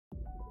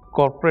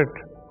Corporate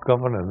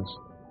governance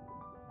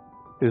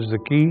is the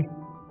key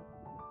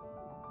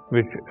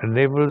which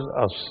enables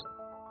us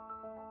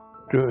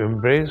to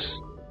embrace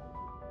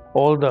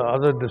all the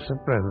other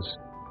disciplines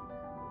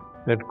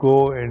that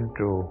go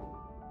into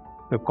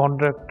the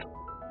conduct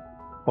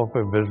of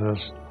a business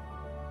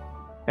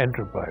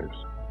enterprise.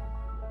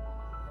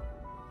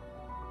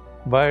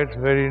 By its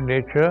very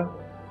nature,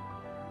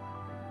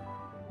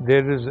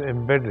 there is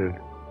embedded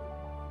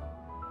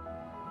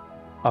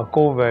our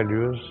core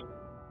values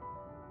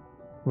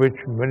which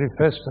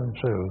manifest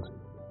themselves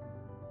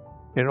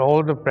in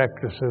all the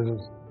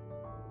practices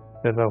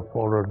that are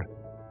followed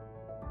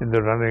in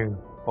the running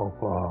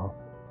of our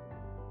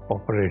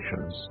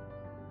operations.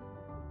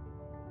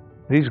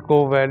 These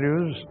core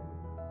values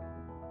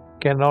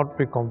cannot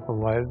be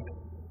compromised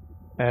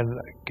and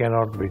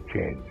cannot be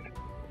changed.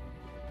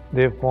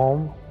 They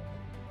form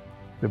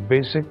the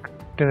basic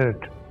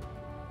tenet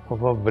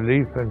of our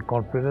belief and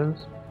confidence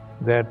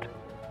that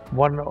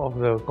one of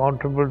the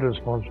accountable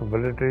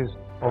responsibilities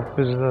of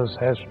business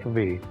has to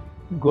be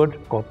good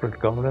corporate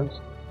governance,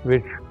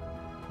 which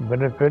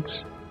benefits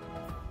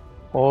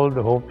all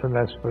the hopes and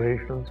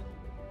aspirations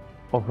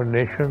of a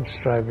nation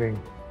striving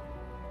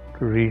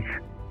to reach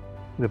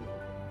the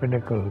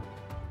pinnacle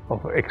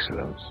of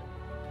excellence.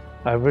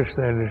 I wish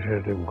the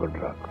initiative good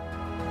luck.